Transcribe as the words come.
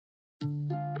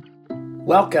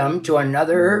Welcome to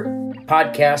another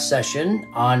podcast session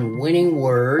on winning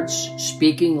words,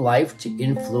 speaking life to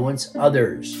influence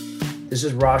others. This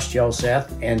is Ross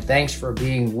Jelseth, and thanks for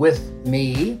being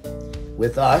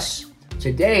with us.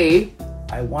 Today,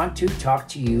 I want to talk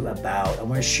to you about, I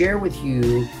want to share with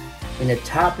you in a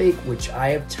topic which I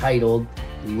have titled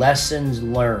Lessons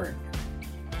Learned.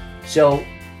 So,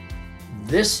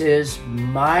 this is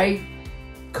my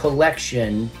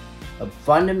collection of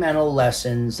fundamental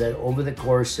lessons that over the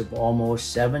course of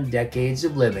almost 7 decades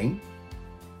of living,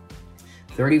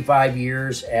 35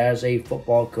 years as a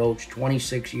football coach,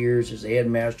 26 years as a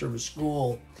headmaster of a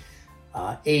school,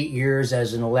 8 years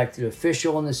as an elected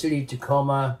official in the city of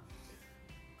Tacoma,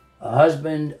 a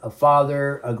husband, a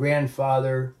father, a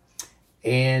grandfather,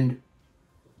 and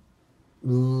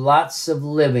lots of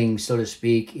living, so to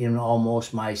speak, in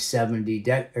almost my 7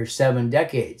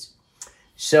 decades.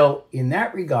 So in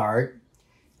that regard,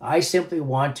 I simply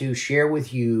want to share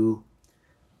with you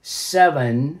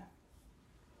 7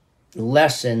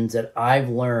 lessons that I've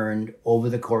learned over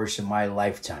the course of my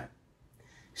lifetime.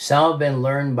 Some have been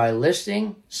learned by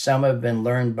listening, some have been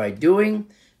learned by doing,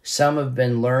 some have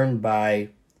been learned by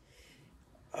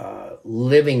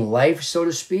living life, so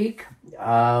to speak.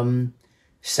 Some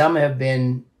have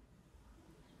been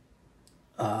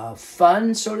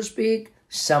fun, so to speak.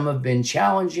 Some have been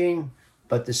challenging.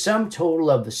 But the sum total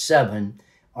of the 7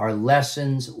 are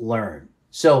lessons learned.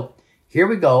 So here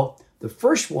we go. The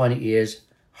first one is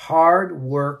hard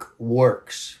work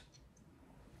works.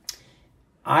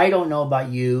 I don't know about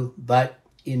you, but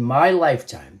in my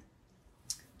lifetime,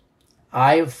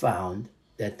 I have found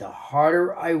that the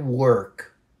harder I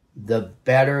work, the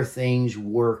better things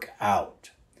work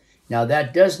out. Now,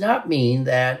 that does not mean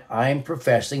that I'm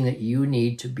professing that you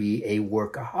need to be a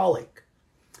workaholic.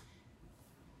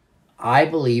 I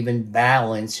believe in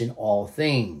balance in all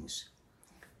things.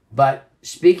 But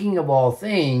speaking of all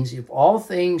things, if all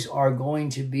things are going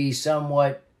to be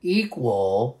somewhat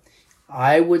equal,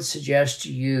 I would suggest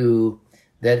to you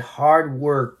that hard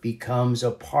work becomes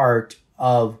a part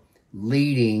of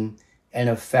leading an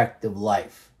effective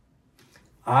life.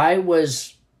 I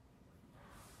was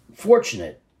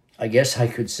fortunate, I guess I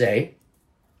could say,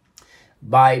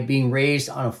 by being raised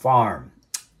on a farm.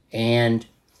 And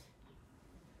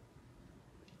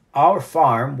our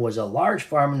farm was a large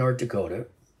farm in North Dakota,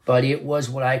 but it was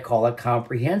what I call a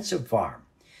comprehensive farm.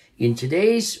 In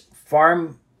today's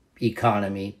farm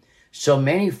economy, so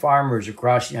many farmers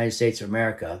across the United States of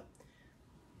America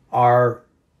are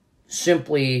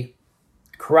simply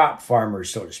crop farmers,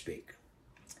 so to speak.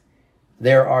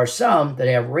 There are some that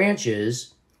have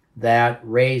ranches that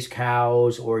raise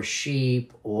cows or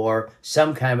sheep or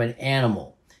some kind of an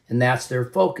animal, and that's their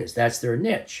focus, that's their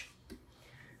niche.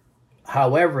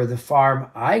 However, the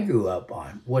farm I grew up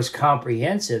on was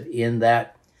comprehensive in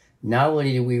that not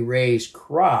only did we raise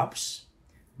crops,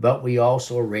 but we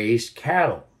also raised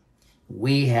cattle.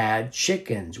 We had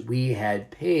chickens, we had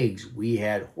pigs, we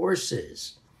had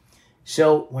horses.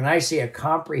 So when I say a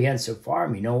comprehensive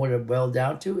farm, you know what it boiled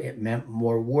down to? It meant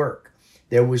more work.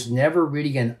 There was never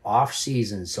really an off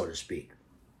season, so to speak.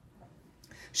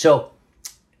 So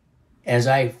as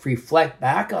I reflect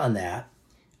back on that,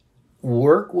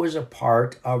 work was a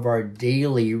part of our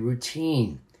daily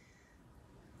routine.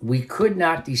 We could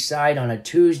not decide on a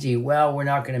Tuesday, well, we're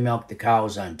not going to milk the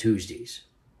cows on Tuesdays.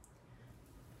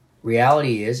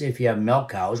 Reality is, if you have milk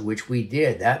cows, which we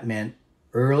did, that meant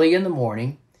early in the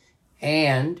morning,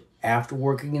 and after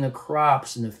working in the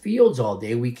crops in the fields all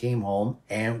day, we came home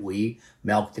and we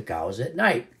milked the cows at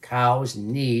night. Cows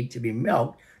need to be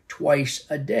milked twice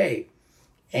a day,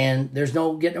 and there's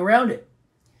no getting around it.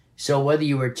 So whether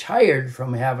you were tired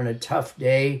from having a tough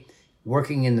day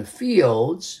working in the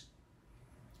fields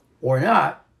or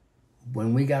not,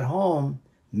 when we got home,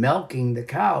 milking the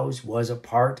cows was a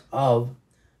part of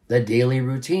the daily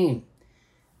routine.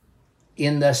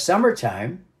 In the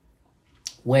summertime,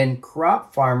 when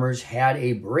crop farmers had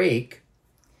a break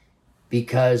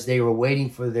because they were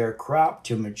waiting for their crop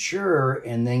to mature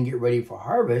and then get ready for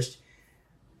harvest,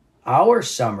 our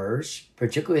summers,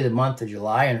 particularly the month of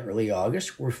July and early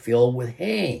August, were filled with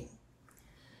haying,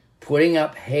 putting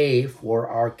up hay for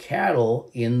our cattle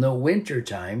in the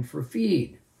wintertime for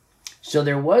feed. So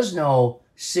there was no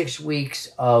 6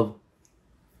 weeks of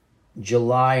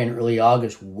July and early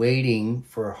August waiting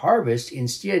for harvest.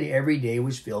 Instead, every day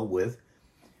was filled with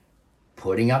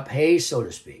putting up hay, so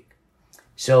to speak.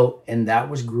 So, and that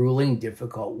was grueling,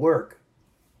 difficult work.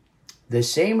 The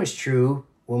same is true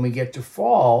when we get to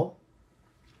fall.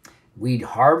 We'd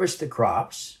harvest the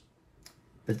crops,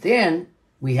 but then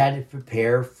we had to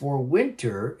prepare for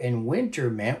winter, and winter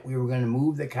meant we were going to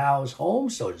move the cows home,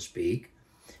 so to speak,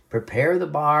 prepare the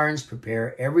barns,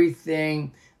 prepare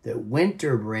everything that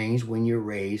winter brings when you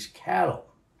raise cattle.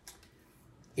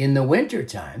 In the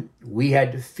wintertime, we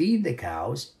had to feed the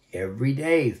cows every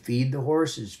day, feed the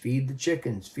horses, feed the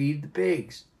chickens, feed the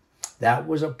pigs. That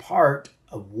was a part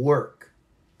of work.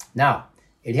 Now,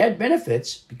 it had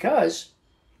benefits because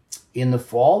in the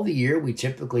fall of the year, we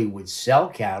typically would sell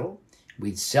cattle,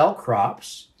 we'd sell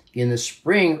crops. In the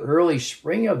spring, early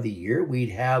spring of the year, we'd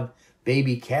have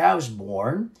baby calves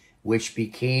born, which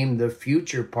became the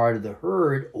future part of the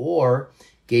herd or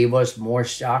gave us more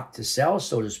stock to sell,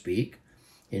 so to speak,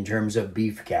 in terms of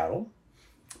beef cattle.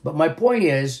 But my point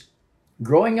is,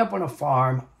 growing up on a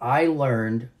farm, I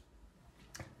learned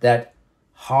that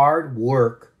hard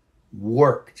work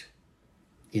worked.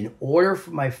 In order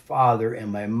for my father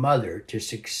and my mother to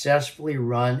successfully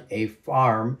run a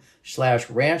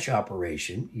farm/ranch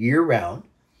operation year-round,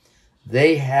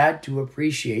 they had to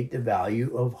appreciate the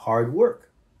value of hard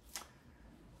work.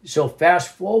 So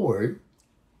fast forward,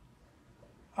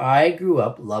 I grew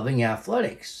up loving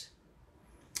athletics.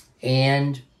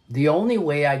 And the only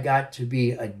way I got to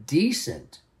be a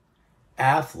decent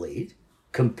athlete,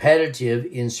 competitive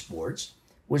in sports,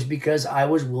 was because I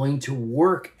was willing to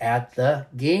work at the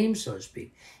game, so to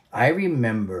speak. I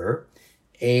remember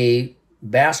a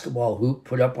basketball hoop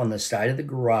put up on the side of the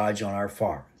garage on our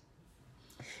farm.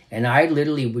 And I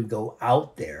literally would go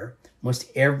out there almost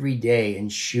every day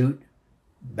and shoot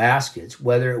baskets,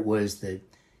 whether it was the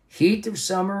heat of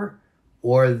summer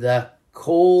or the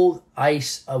cold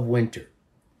ice of winter.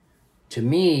 To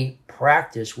me,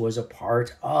 practice was a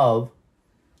part of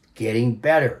getting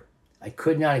better. I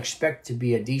could not expect to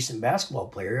be a decent basketball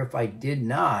player if I did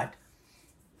not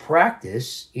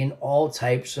practice in all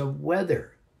types of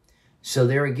weather. So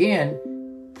there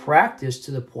again, practice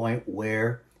to the point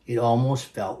where it almost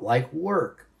felt like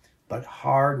work, but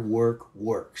hard work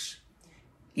works.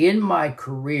 In my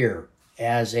career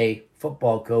as a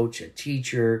football coach, a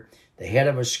teacher, the head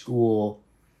of a school,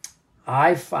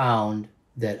 I found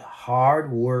that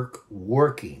hard work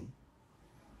working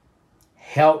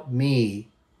helped me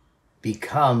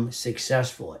become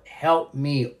successful. It helped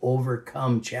me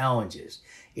overcome challenges.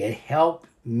 It helped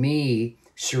me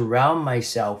surround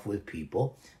myself with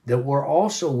people that were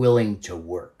also willing to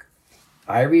work.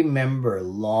 I remember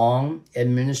long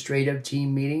administrative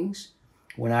team meetings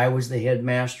when I was the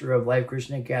headmaster of Life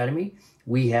Christian Academy.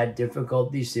 We had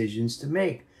difficult decisions to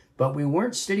make, but we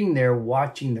weren't sitting there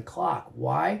watching the clock.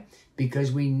 Why?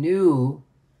 Because we knew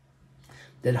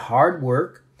that hard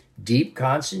work, deep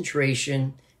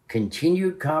concentration,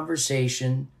 continued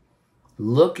conversation,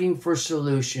 looking for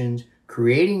solutions,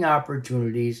 creating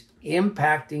opportunities,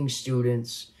 impacting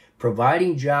students,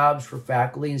 providing jobs for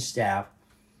faculty and staff,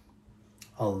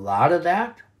 a lot of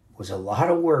that was a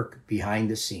lot of work behind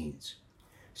the scenes.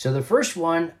 So the first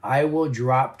one I will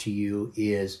drop to you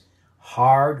is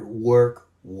hard work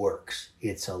works.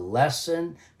 It's a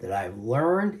lesson that I've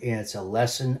learned, and it's a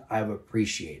lesson I've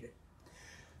appreciated.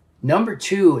 Number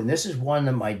two, and this is one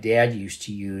that my dad used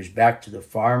to use, back to the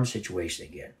farm situation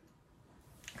again.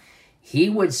 He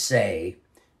would say,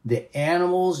 the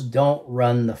animals don't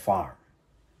run the farm.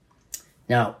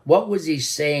 Now, what was he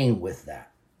saying with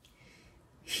that?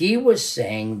 He was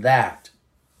saying that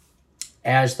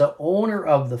as the owner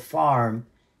of the farm,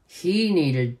 he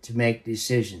needed to make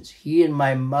decisions. He and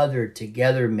my mother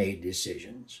together made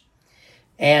decisions.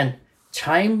 And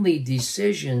timely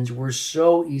decisions were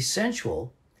so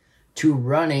essential to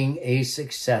running a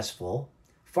successful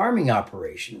farming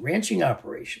operation, ranching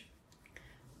operation.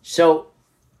 So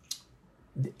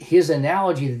his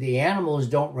analogy that the animals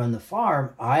don't run the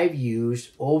farm, I've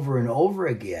used over and over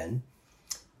again.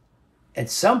 At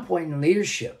some point in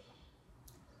leadership,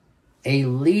 a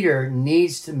leader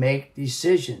needs to make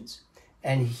decisions,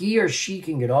 and he or she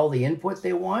can get all the input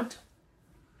they want,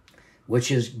 which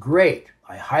is great.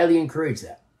 I highly encourage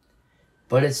that.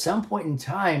 But at some point in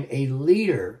time, a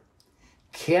leader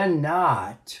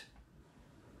cannot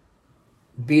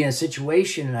be in a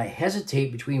situation, and I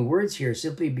hesitate between words here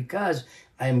simply because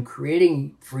I'm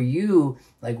creating for you,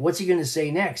 like, what's he going to say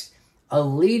next? A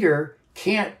leader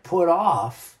can't put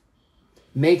off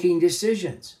making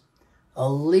decisions. A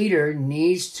leader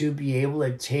needs to be able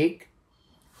to take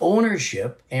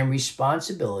ownership and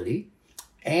responsibility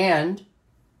and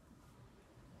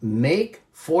make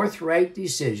forthright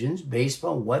decisions based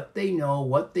on what they know,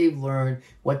 what they've learned,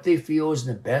 what they feel is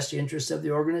in the best interest of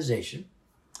the organization.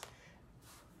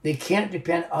 They can't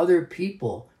depend on other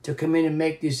people to come in and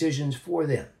make decisions for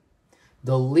them.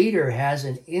 The leader has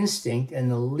an instinct, and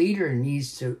the leader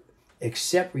needs to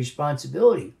accept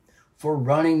responsibility for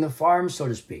running the farm, so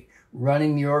to speak,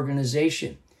 running the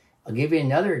organization. I'll give you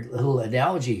another little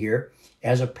analogy here.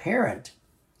 As a parent,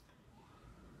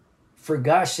 for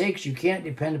gosh sakes, you can't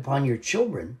depend upon your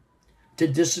children to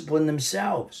discipline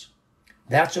themselves.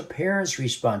 That's a parent's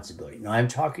responsibility. Now, I'm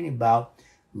talking about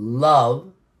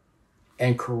love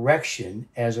and correction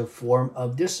as a form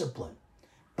of discipline.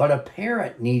 But a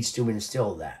parent needs to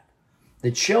instill that.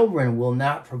 The children will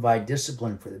not provide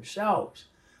discipline for themselves.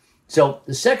 So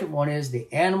the second one is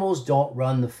the animals don't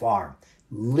run the farm.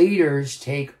 Leaders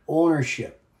take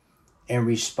ownership and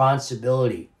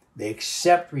responsibility. They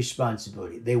accept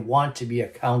responsibility. They want to be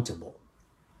accountable.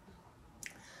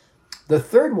 The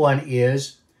third one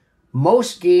is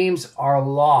most games are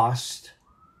lost.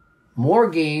 More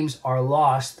games are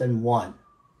lost than won.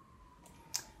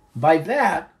 By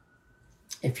that,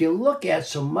 if you look at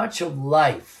so much of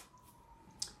life,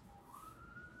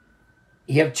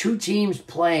 you have two teams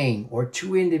playing or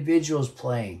two individuals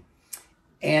playing.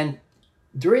 And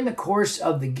during the course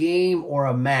of the game or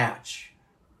a match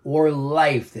or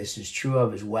life, this is true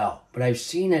of as well. But I've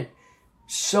seen it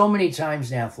so many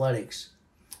times in athletics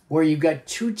where you've got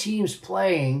two teams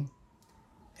playing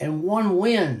and one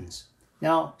wins.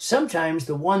 Now, sometimes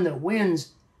the one that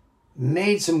wins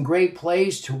made some great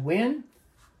plays to win,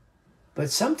 but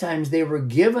sometimes they were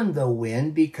given the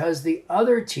win because the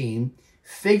other team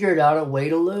figured out a way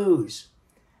to lose.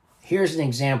 Here's an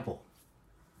example.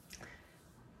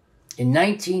 In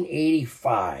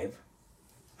 1985,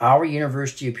 our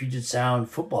University of Puget Sound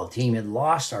football team had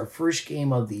lost our first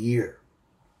game of the year.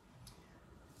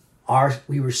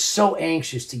 We were so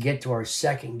anxious to get to our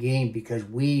second game because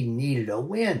we needed a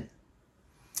win.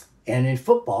 And in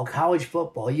football, college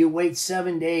football, you wait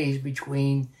 7 days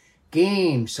between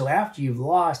games. So after you've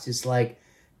lost, it's like,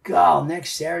 God,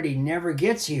 next Saturday never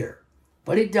gets here.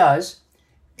 But it does.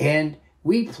 And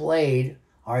we played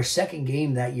our second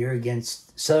game that year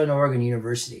against Southern Oregon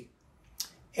University.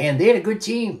 And they had a good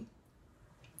team.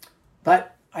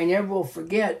 But I never will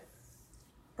forget,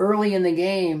 early in the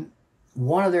game,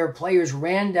 one of their players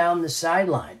ran down the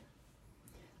sideline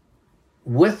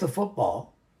with the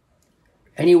football,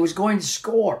 and he was going to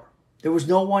score. There was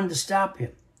no one to stop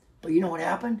him. But you know what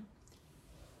happened?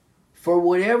 For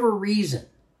whatever reason,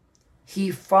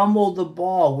 he fumbled the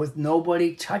ball with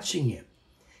nobody touching him.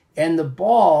 And the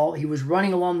ball, he was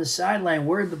running along the sideline.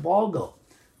 Where did the ball go?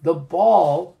 The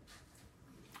ball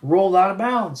rolled out of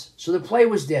bounds. So the play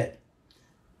was dead.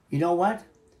 You know what?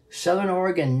 Southern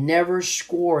Oregon never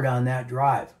scored on that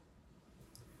drive.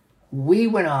 We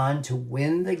went on to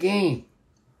win the game.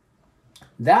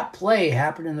 That play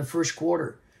happened in the first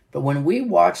quarter. But when we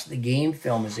watched the game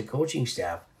film as a coaching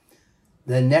staff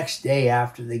the next day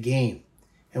after the game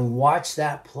and watched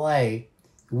that play,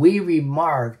 we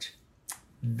remarked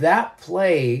that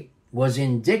play was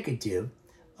indicative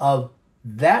of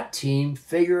that team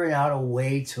figuring out a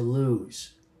way to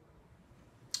lose.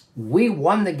 We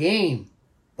won the game,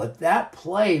 but that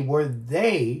play where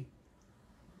they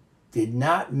did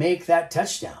not make that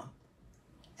touchdown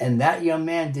and that young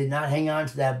man did not hang on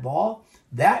to that ball,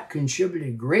 that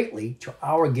contributed greatly to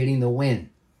our getting the win.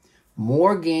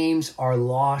 More games are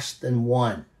lost than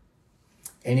won.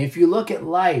 And if you look at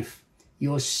life,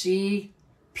 you'll see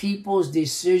people's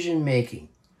decision-making.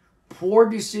 Poor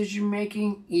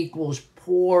decision-making equals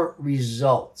poor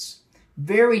results.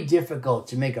 Very difficult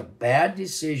to make a bad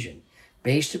decision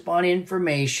based upon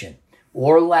information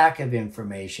or lack of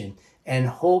information and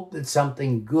hope that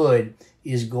something good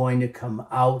is going to come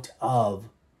out of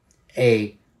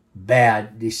a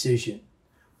bad decision.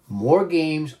 More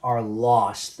games are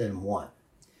lost than won.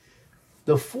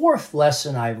 The fourth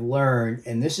lesson I've learned,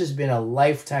 and this has been a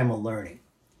lifetime of learning,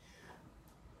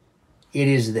 it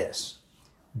is this: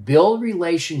 build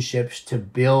relationships to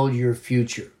build your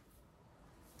future.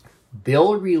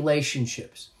 Build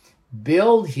relationships.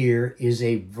 Build here is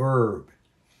a verb.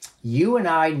 You and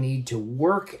I need to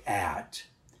work at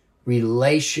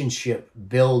relationship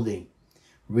building,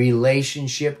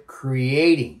 relationship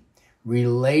creating,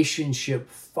 relationship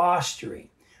fostering,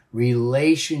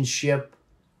 relationship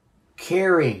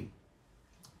caring.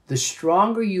 The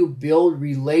stronger you build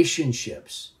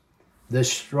relationships, the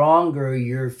stronger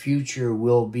your future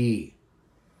will be.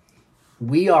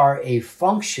 We are a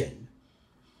function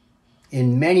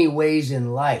in many ways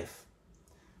in life.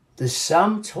 The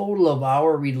sum total of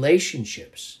our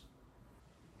relationships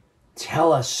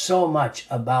tell us so much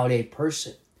about a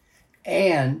person.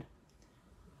 And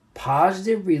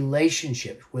positive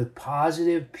relationships with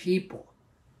positive people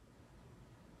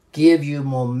give you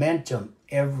momentum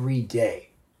every day.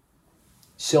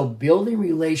 So building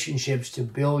relationships to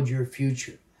build your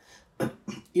future.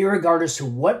 irregardless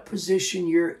of what position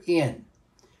you're in,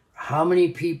 how many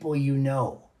people you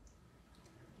know,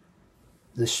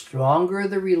 the stronger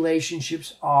the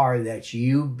relationships are that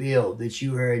you build, that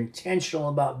you are intentional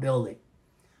about building,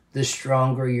 the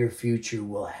stronger your future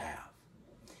will have.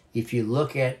 If you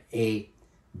look at a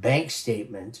bank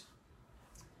statement,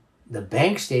 the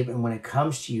bank statement, when it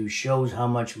comes to you, shows how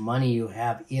much money you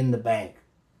have in the bank.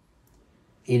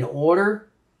 In order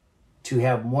to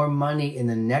have more money in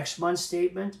the next month's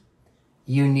statement,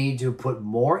 you need to put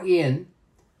more in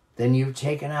than you've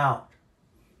taken out.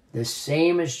 The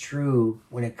same is true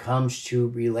when it comes to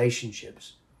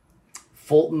relationships.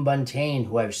 Fulton Buntain,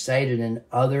 who I've cited in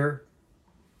other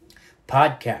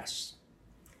podcasts,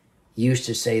 used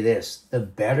to say this: the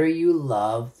better you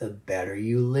love, the better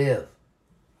you live.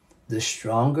 The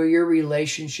stronger your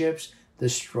relationships, the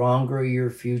stronger your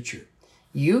future.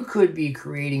 You could be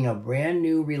creating a brand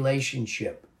new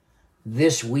relationship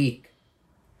this week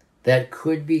that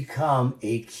could become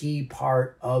a key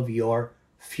part of your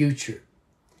future.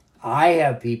 I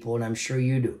have people, and I'm sure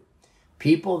you do,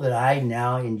 people that I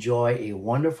now enjoy a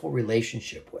wonderful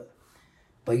relationship with.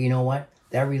 But you know what?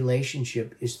 That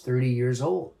relationship is 30 years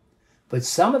old. But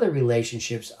some of the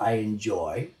relationships I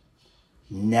enjoy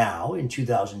now in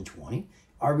 2020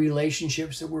 are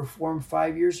relationships that were formed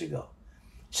 5 years ago.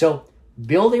 So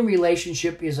building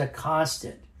relationship is a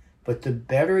constant, but the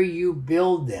better you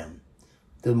build them,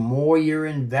 the more you're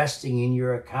investing in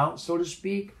your account, so to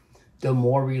speak, the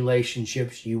more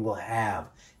relationships you will have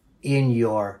in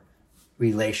your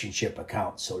relationship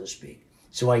account, so to speak.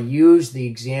 So I use the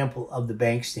example of the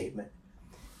bank statement.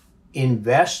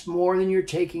 Invest more than you're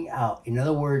taking out. In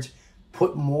other words,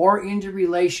 put more into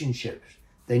relationships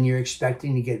than you're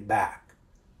expecting to get back.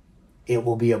 It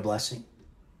will be a blessing.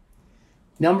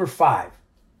 Number 5,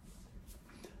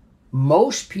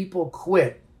 most people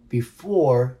quit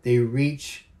before they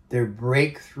reach their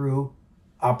breakthrough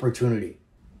opportunity.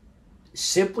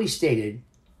 Simply stated,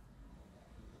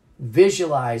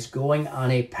 visualize going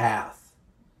on a path.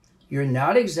 You're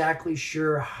not exactly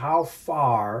sure how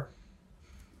far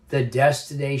the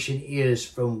destination is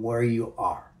from where you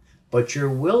are, but you're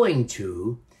willing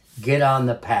to get on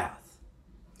the path.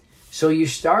 So you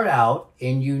start out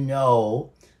and you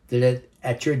know that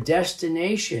at your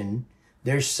destination,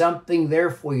 there's something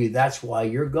there for you. That's why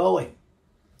you're going.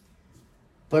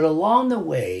 But along the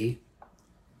way,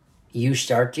 you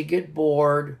start to get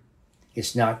bored.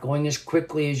 It's not going as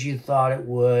quickly as you thought it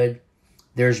would.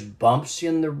 There's bumps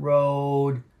in the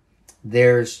road.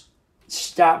 There's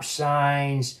stop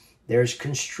signs. There's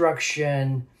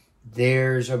construction.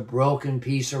 There's a broken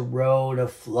piece of road. A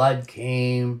flood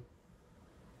came.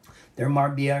 There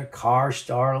might be a car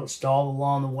stalled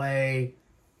along the way.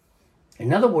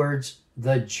 In other words,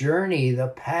 the journey, the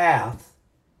path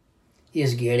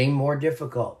is getting more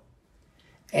difficult.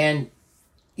 And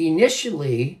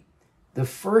initially, the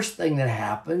first thing that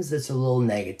happens that's a little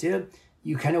negative,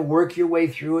 you kind of work your way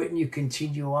through it and you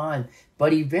continue on.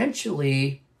 But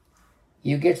eventually,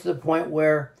 you get to the point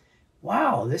where,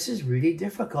 wow, this is really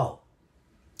difficult.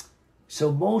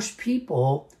 So most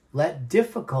people let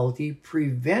difficulty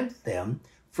prevent them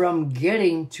from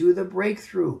getting to the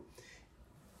breakthrough.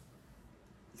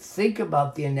 Think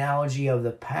about the analogy of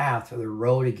the path or the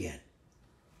road again.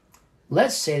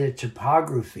 Let's say the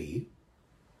topography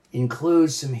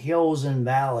includes some hills and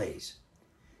valleys.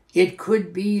 It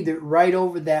could be that right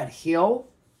over that hill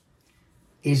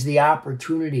is the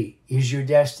opportunity, is your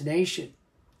destination.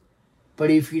 But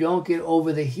if you don't get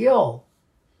over the hill,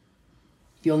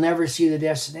 you'll never see the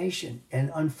destination.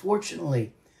 And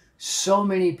unfortunately, so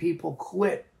many people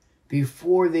quit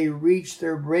before they reach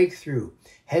their breakthrough.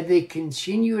 Had they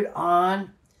continued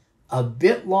on a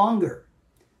bit longer,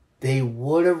 they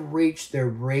would have reached their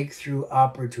breakthrough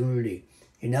opportunity.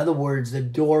 In other words, the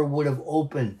door would have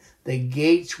opened. The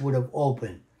gates would have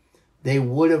opened. They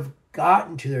would have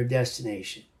gotten to their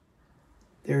destination.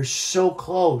 They're so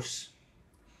close,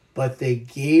 but they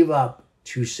gave up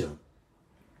too soon.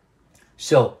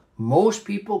 So most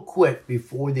people quit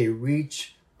before they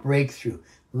reach breakthrough.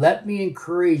 Let me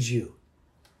encourage you.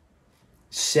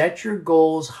 Set your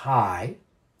goals high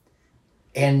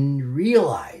and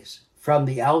realize from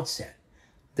the outset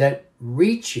that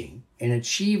reaching and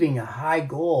achieving a high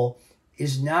goal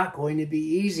is not going to be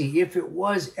easy. If it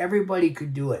was, everybody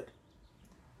could do it.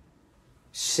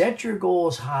 Set your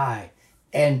goals high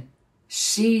and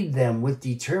seed them with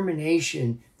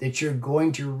determination that you're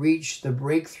going to reach the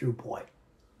breakthrough point.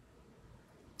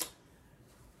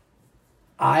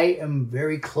 I am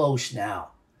very close now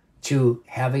to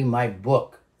having my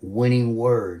book, Winning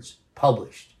Words,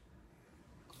 published.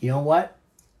 You know what?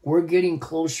 We're getting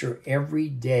closer every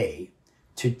day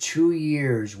to 2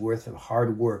 years worth of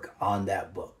hard work on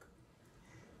that book.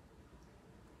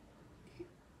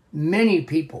 Many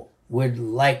people would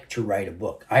like to write a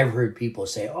book. I've heard people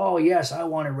say, oh, yes, I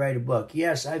want to write a book.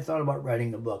 Yes, I thought about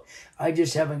writing a book. I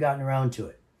just haven't gotten around to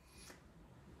it.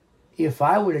 If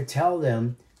I were to tell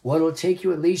them, well, it'll take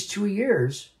you at least 2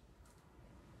 years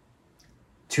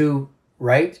to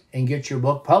write and get your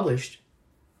book published,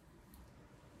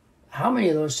 how many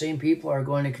of those same people are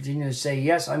going to continue to say,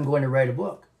 yes, I'm going to write a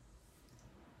book?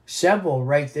 Several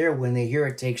right there, when they hear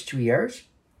it takes 2 years,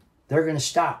 they're going to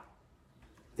stop.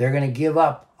 They're going to give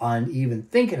up on even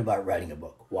thinking about writing a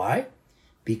book. Why?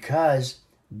 Because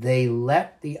they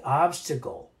let the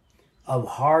obstacle of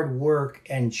hard work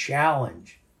and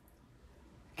challenge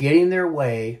get in their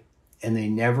way, and they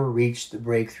never reach the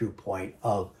breakthrough point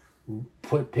of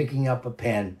picking up a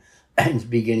pen and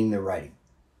beginning the writing.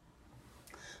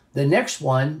 The next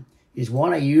one is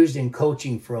one I used in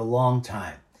coaching for a long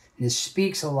time. And it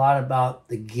speaks a lot about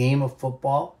the game of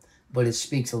football, but it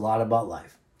speaks a lot about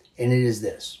life. And it is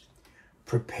this: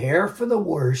 prepare for the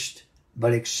worst,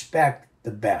 but expect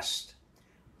the best.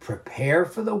 Prepare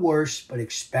for the worst, but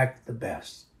expect the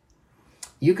best.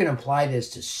 You can apply this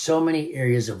to so many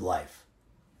areas of life.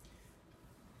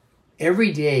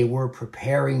 Every day we're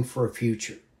preparing for a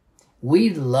future.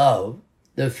 We'd love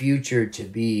the future to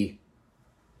be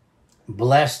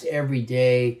blessed every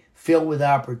day, filled with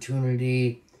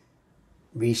opportunity,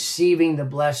 receiving the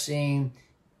blessing,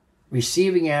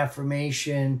 receiving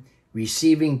affirmation,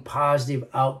 receiving positive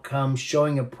outcomes,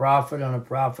 showing a profit on a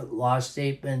profit loss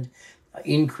statement,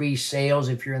 increased sales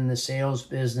if you're in the sales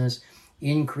business,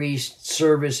 increased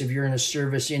service if you're in a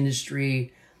service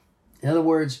industry. In other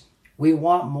words, we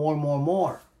want more, more,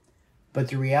 more. But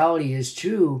the reality is,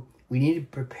 too, we need to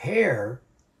prepare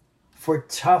for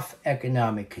tough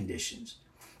economic conditions.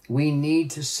 We need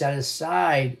to set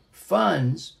aside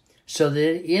funds so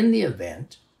that in the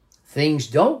event things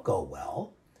don't go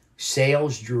well,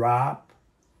 sales drop,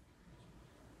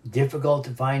 difficult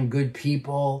to find good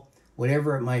people,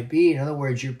 whatever it might be. In other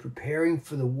words, you're preparing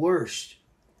for the worst.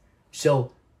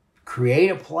 So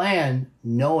create a plan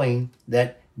knowing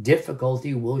that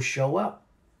difficulty will show up.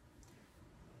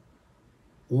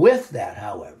 With that,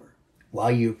 however,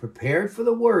 while you're prepared for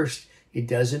the worst, it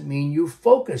doesn't mean you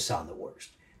focus on the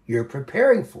worst. You're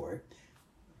preparing for it,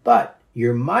 but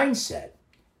your mindset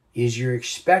is you're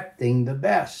expecting the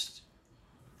best.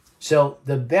 So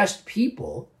the best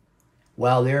people,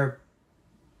 while they're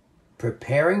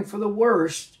preparing for the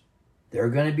worst, they're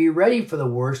going to be ready for the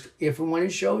worst if and when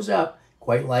it shows up.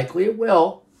 Quite likely it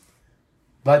will.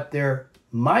 But their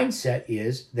mindset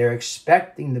is they're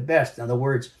expecting the best. In other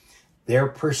words, their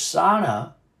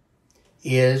persona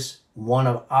is one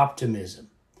of optimism,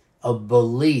 of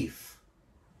belief,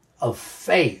 of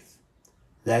faith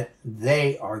that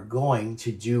they are going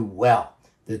to do well,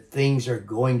 that things are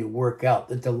going to work out,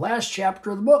 that the last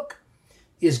chapter of the book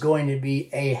is going to be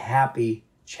a happy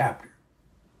chapter.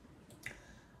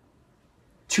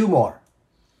 2 more.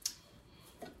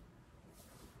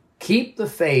 Keep the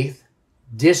faith,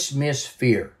 dismiss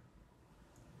fear.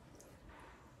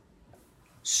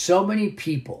 So many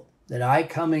people that I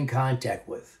come in contact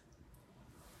with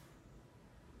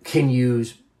can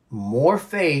use more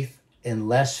faith and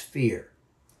less fear.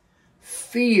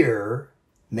 Fear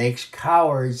makes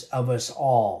cowards of us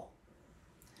all.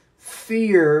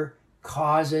 Fear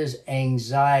causes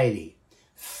anxiety.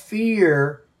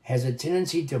 Fear has a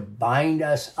tendency to bind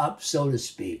us up, so to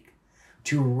speak,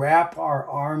 to wrap our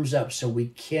arms up so we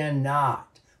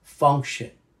cannot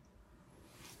function.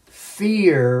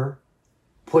 Fear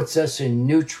puts us in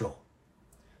neutral.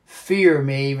 Fear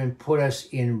may even put us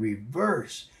in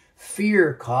reverse.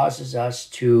 Fear causes us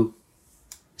to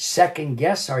second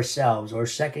guess ourselves or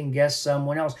second guess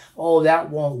someone else. Oh, that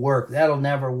won't work. That'll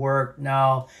never work.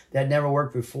 No, that never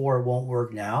worked before. It won't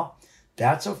work now.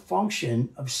 That's a function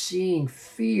of seeing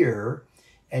fear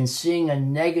and seeing a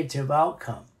negative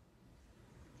outcome.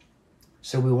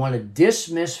 So we want to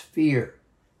dismiss fear.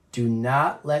 Do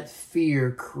not let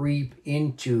fear creep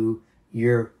into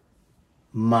your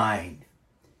mind.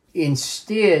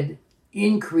 Instead,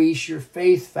 increase your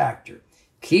faith factor.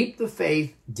 Keep the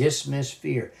faith, dismiss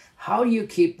fear. How do you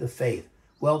keep the faith?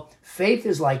 Well, faith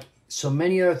is like so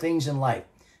many other things in life.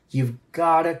 You've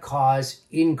got to cause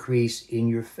increase in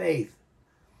your faith.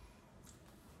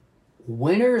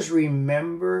 Winners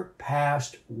remember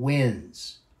past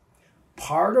wins.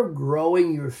 Part of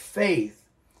growing your faith,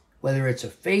 whether it's a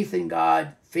faith in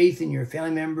God, faith in your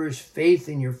family members, faith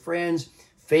in your friends,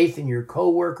 faith in your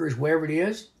coworkers, wherever it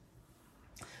is,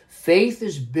 faith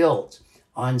is built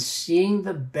on seeing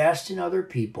the best in other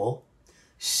people,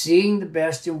 seeing the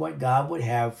best in what God would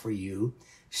have for you,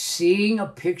 seeing a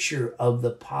picture of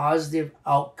the positive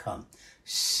outcome,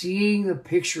 seeing the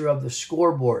picture of the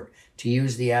scoreboard, to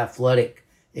use the athletic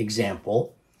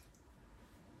example,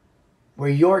 where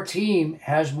your team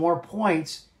has more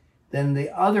points than the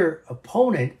other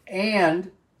opponent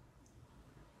and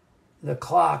the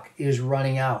clock is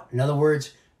running out. In other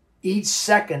words, each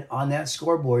second on that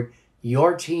scoreboard,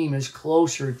 your team is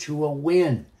closer to a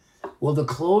win. Well, the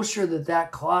closer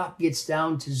that clock gets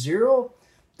down to 0,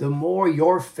 the more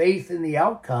your faith in the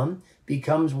outcome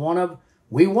becomes one of,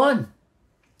 we won.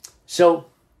 So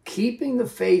keeping the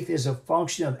faith is a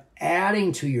function of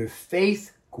adding to your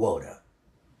faith quota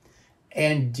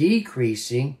and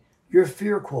decreasing your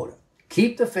fear quota.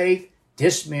 Keep the faith,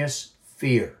 dismiss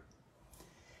fear.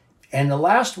 And the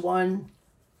last one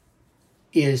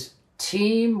is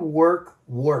teamwork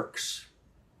works.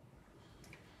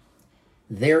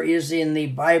 There is in the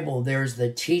Bible, there's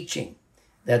the teaching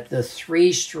that the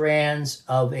 3 strands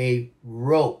of a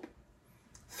rope,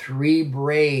 3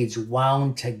 braids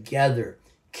wound together,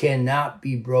 cannot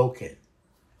be broken.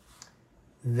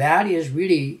 That is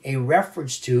really a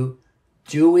reference to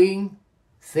doing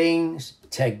things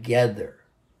together.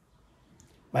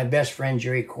 My best friend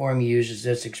Jerry Corm uses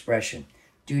this expression: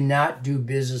 do not do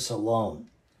business alone.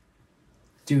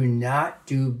 Do not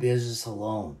do business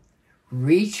alone.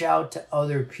 Reach out to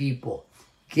other people.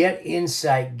 Get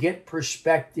insight, get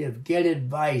perspective, get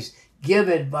advice, give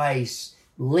advice.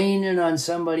 Lean in on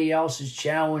somebody else's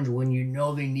challenge when you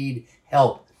know they need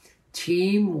help.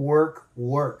 Teamwork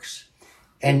works.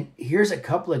 And here's a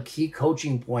couple of key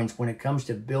coaching points when it comes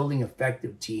to building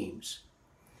effective teams.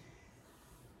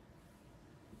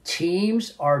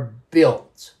 Teams are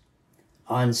built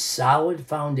on solid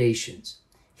foundations.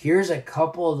 Here's a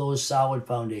couple of those solid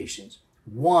foundations.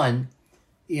 One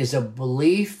is a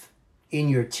belief in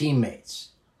your teammates.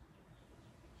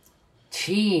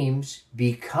 Teams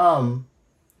become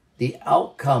the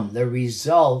outcome, the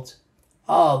result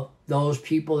of those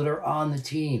people that are on the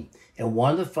team. And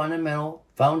one of the fundamental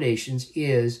foundations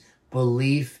is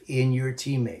belief in your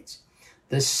teammates.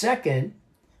 The second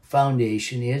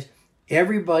foundation is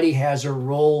everybody has a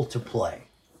role to play.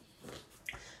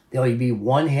 There'll be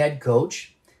one head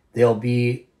coach. There'll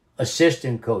be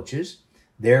assistant coaches.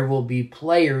 There will be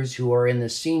players who are in the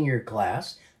senior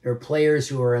class. There are players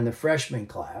who are in the freshman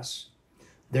class.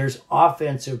 There's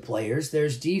offensive players.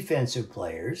 There's defensive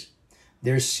players.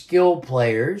 There's skill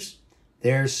players.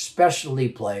 There's specialty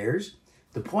players.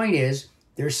 The point is,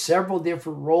 there's several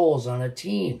different roles on a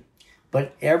team,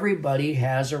 but everybody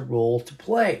has a role to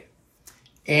play.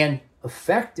 And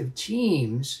effective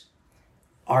teams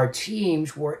are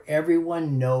teams where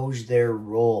everyone knows their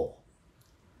role.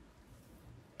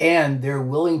 And they're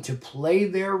willing to play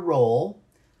their role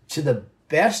to the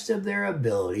best of their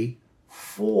ability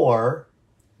for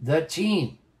the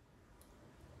team.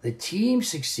 The team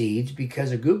succeeds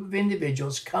because a group of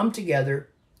individuals come together,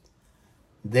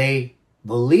 they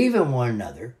believe in one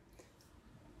another,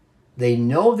 they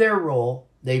know their role,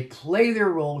 they play their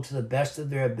role to the best of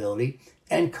their ability,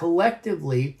 and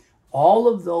collectively, all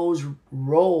of those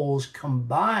roles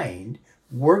combined,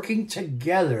 working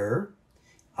together,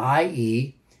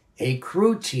 i.e., a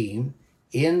crew team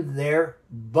in their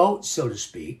boat, so to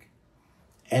speak,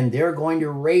 and they're going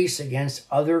to race against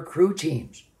other crew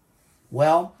teams.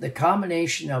 Well, the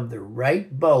combination of the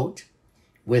right boat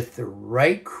with the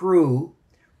right crew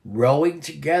rowing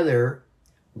together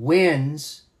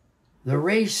wins the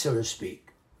race, so to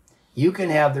speak. You can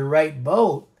have the right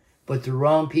boat, but the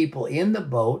wrong people in the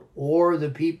boat, or the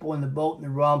people in the boat in the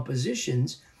wrong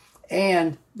positions,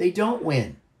 and they don't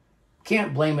win.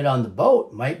 Can't blame it on the boat.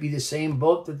 It might be the same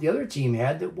boat that the other team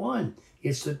had that won.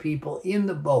 It's the people in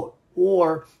the boat,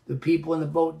 or the people in the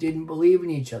boat didn't believe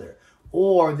in each other,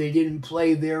 or they didn't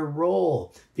play their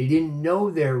role. They didn't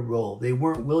know their role. They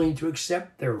weren't willing to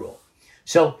accept their role.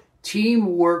 So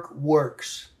teamwork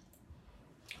works.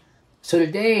 So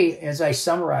today, as I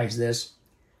summarize this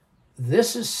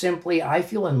is simply, I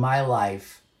feel in my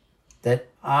life that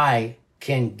I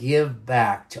can give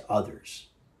back to others.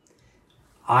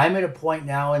 I'm at a point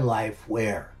now in life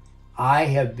where I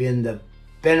have been the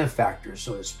benefactor,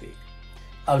 so to speak,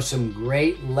 of some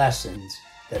great lessons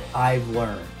that I've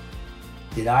learned.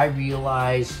 Did I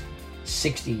realize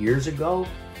 60 years ago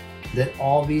that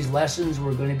all these lessons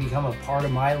were going to become a part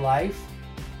of my life?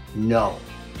 No.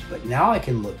 But now I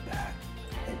can look back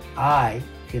and I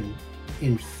can,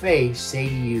 in faith, say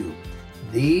to you,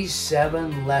 these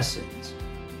 7 lessons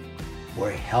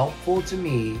were helpful to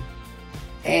me,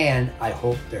 and I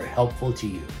hope they're helpful to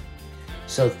you.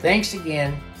 So thanks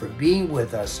again for being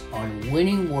with us on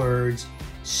Winning Words,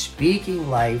 Speaking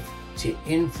Life to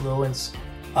Influence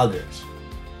Others.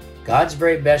 God's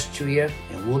very best to you,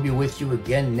 and we'll be with you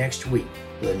again next week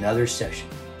with another session.